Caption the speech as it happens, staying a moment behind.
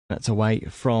That's away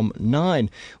from 9.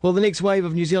 Well, the next wave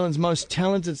of New Zealand's most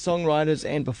talented songwriters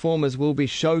and performers will be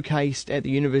showcased at the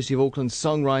University of Auckland's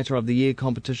Songwriter of the Year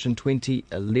competition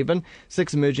 2011.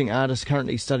 6 emerging artists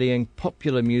currently studying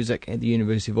popular music at the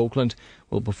University of Auckland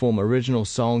will perform original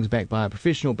songs backed by a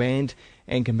professional band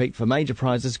and compete for major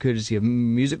prizes courtesy of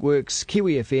MusicWorks,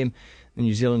 Kiwi FM, the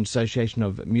New Zealand Association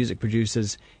of Music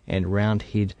Producers and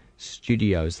Roundhead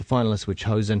Studios. The finalists were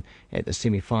chosen at the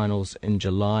semi-finals in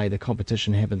July. The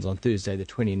competition happens on Thursday the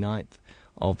 29th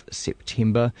of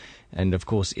September, and of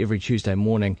course every Tuesday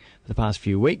morning for the past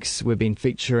few weeks we've been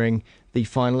featuring the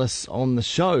finalists on the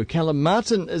show. Callum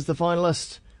Martin is the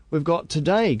finalist we've got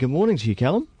today. Good morning to you,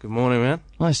 Callum. Good morning, man.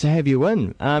 Nice to have you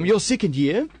in. Your second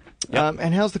year. Yep.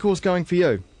 And how's the course going for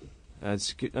you?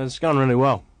 It's going really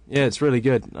well. Yeah, it's really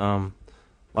good.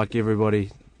 Like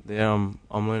everybody there, I'm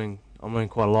learning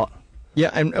quite a lot.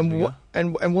 Yeah,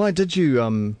 and why did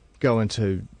you go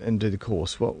into and do the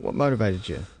course? What motivated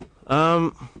you?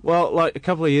 Well, like a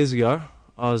couple of years ago,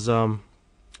 I was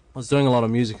doing a lot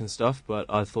of music and stuff, but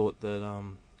I thought that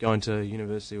going to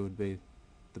university would be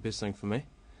the best thing for me.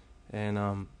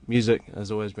 And music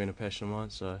has always been a passion of mine,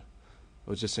 so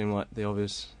it just seemed like the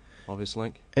obvious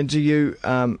link. And do you?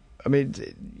 I mean,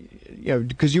 you know,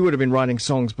 because you would have been writing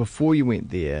songs before you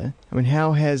went there. I mean,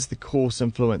 how has the course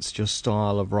influenced your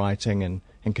style of writing and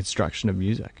construction of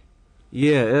music?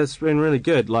 Yeah, it's been really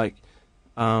good. Like,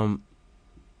 you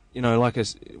know, like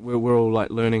we're all like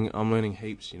learning. I'm learning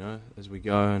heaps, you know, as we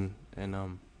go, and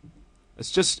it's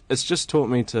just taught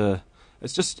me to.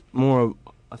 It's just more.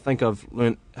 I think I've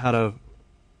learned how to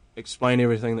explain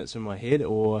everything that's in my head,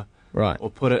 or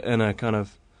put it in a kind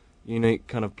of unique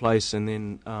kind of place, and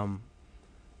then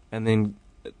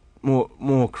more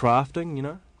crafting, you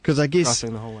know. Because I guess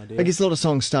crafting the whole idea. I guess a lot of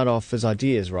songs start off as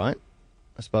ideas, right?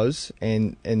 I suppose,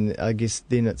 and I guess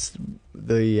then it's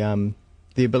the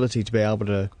ability to be able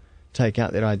to take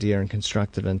out that idea and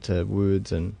construct it into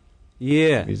words and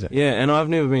music. Yeah. And I've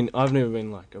never been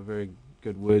like a very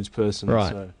good words person,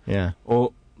 right? So yeah,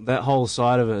 all that whole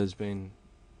side of it has been,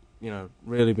 you know,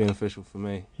 really beneficial for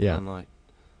me. Yeah, and like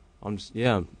I'm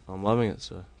loving it.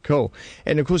 So cool.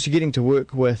 And of course, you're getting to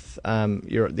work with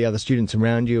the other students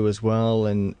around you as well,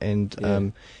 and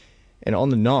on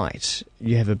the night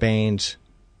you have a band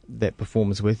that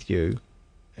performs with you.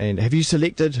 And have you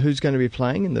selected who's going to be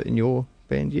playing in your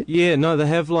band yet? Yeah, no, they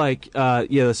have like so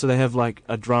they have like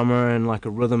a drummer and like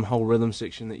a whole rhythm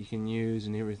section that you can use,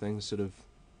 and everything's sort of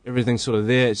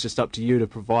there. It's just up to you to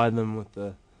provide them with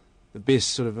the best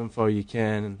sort of info you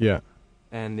can.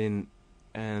 And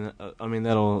I mean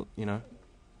that'll, you know,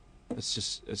 it's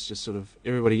just sort of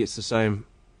everybody gets the same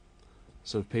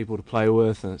sort of people to play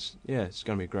with, and it's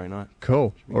going to be a great night.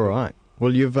 Cool. All right.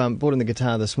 Well, you've brought in the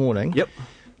guitar this morning. Yep.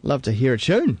 Love to hear a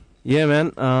tune. Yeah,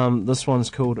 man. This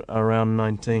one's called Around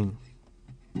 19.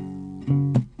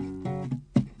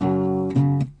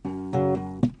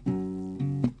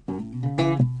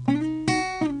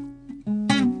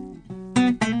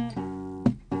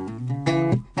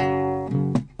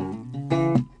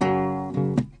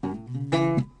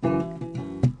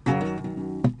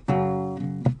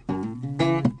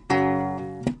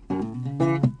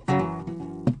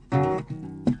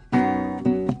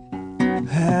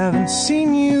 Haven't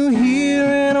seen you here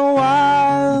in a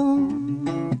while.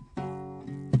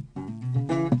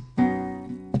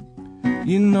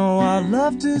 You know I'd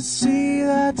love to see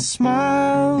that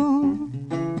smile.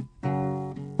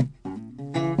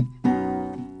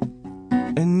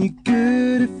 And you're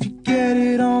good if you get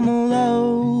it on the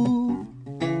low.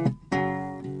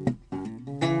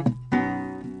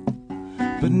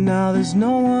 But now there's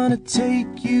no one to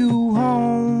take you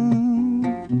home.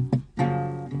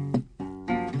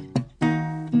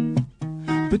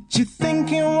 But you're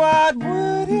thinking, what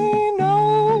would he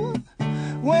know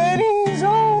when he's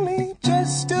only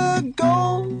just a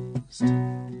ghost?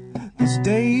 These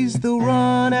days they'll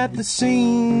run at the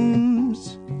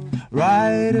seams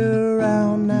right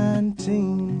around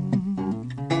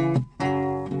 19.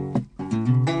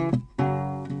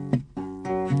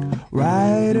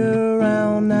 Right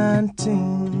around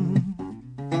 19.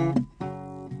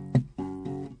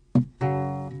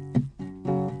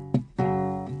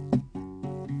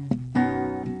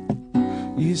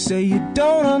 You say you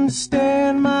don't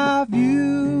understand my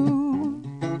view.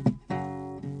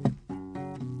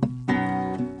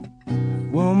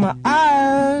 Well, my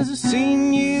eyes have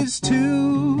seen yours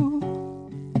too.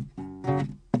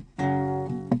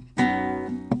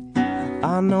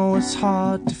 I know it's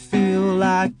hard to feel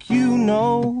like you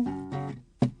know.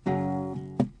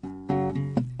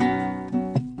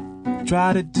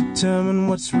 Try to determine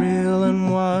what's real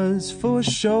and what's for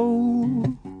show.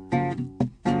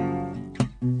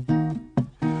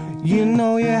 You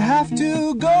know you have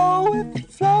to go with the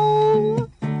flow,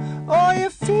 or you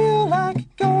feel like you're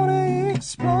gonna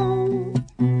explode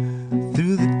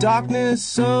through the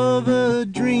darkness of a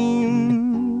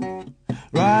dream,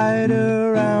 right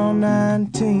around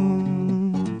 19.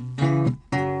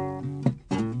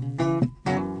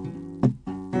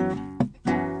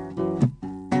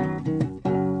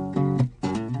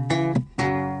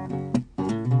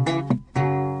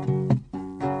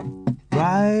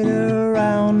 Right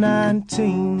around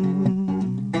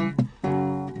 19.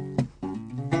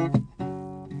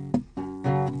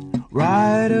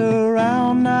 Right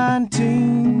around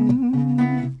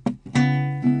 19.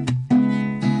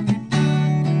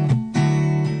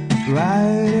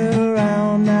 Right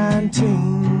around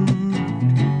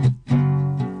 19.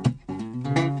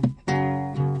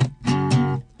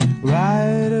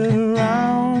 Right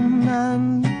around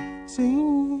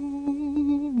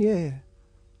 19. Yeah.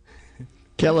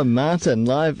 Callum Martin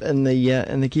live in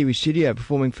the Kiwi studio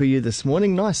performing for you this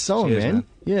morning. Nice song, Cheers, man.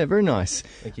 Yeah, very nice.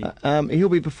 Thank you. He'll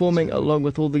be performing along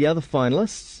with all the other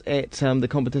finalists at the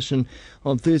competition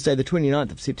on Thursday the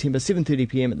 29th of September,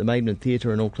 7:30pm at the Maiden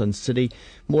Theatre in Auckland City.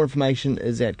 More information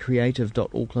is at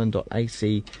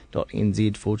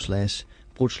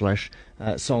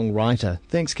creative.auckland.ac.nz/songwriter.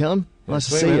 Thanks, Callum. Nice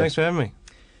to see you. Thanks for having me.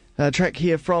 Track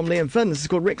here from Liam Finn. This is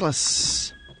called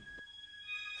Reckless.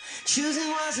 Choosing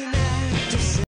was an act.